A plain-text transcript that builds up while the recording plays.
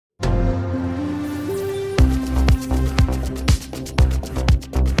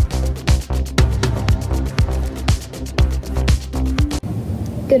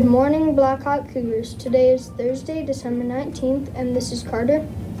Good morning, Blackhawk Cougars. Today is Thursday, December 19th, and this is Carter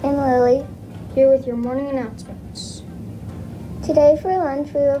and Lily here with your morning announcements. Today for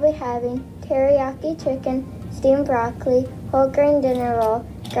lunch we will be having teriyaki chicken, steamed broccoli, whole grain dinner roll,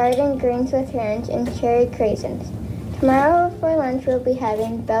 garden greens with ranch, and cherry craisins. Tomorrow for lunch we'll be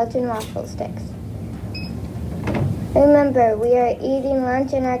having Belgian waffle sticks. Remember, we are eating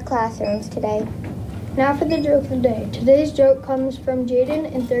lunch in our classrooms today. Now for the joke of the day. Today's joke comes from Jaden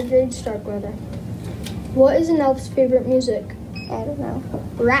in 3rd grade Starkweather. What is an elf's favorite music? I don't know.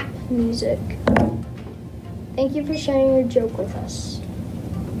 Rap music. Thank you for sharing your joke with us.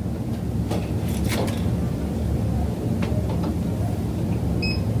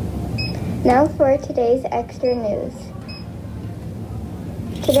 Now for today's extra news.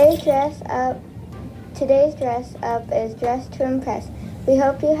 Today's dress up is Dress to Impress. We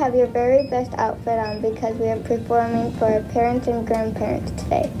hope you have your very best outfit on because we are performing for our parents and grandparents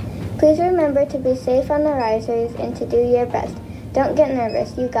today. Please remember to be safe on the risers and to do your best. Don't get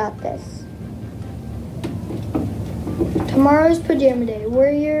nervous, you got this. Tomorrow's pajama day.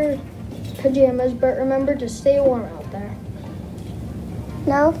 Wear your pajamas, but remember to stay warm out there.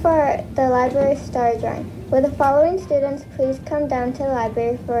 Now for the library star drawing. Will the following students please come down to the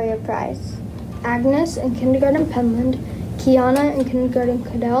library for your prize? Agnes in kindergarten Penland, Kiana in kindergarten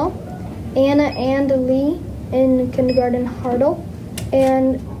Cadell, Anna and Lee in kindergarten Hartle,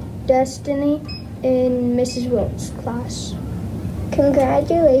 and Destiny in Mrs. Wilt's class.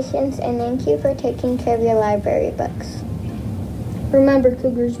 Congratulations and thank you for taking care of your library books. Remember,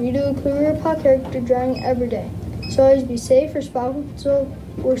 Cougars, we do a Cougar Paw character drawing every day. So always be safe,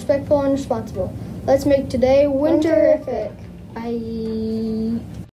 respectful, and responsible. Let's make today winterific. Bye.